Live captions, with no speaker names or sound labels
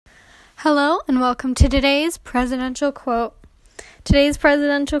Hello and welcome to today's presidential quote. Today's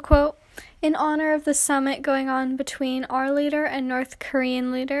presidential quote, in honor of the summit going on between our leader and North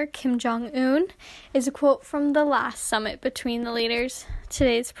Korean leader Kim Jong-un, is a quote from the last summit between the leaders.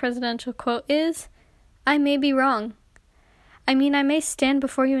 Today's presidential quote is, "I may be wrong. I may stand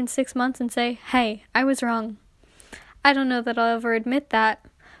before you in 6 months and say, hey, I was wrong. I don't know that I'll ever admit that,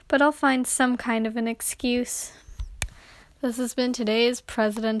 but I'll find some kind of an excuse." This has been today's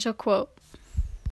presidential quote.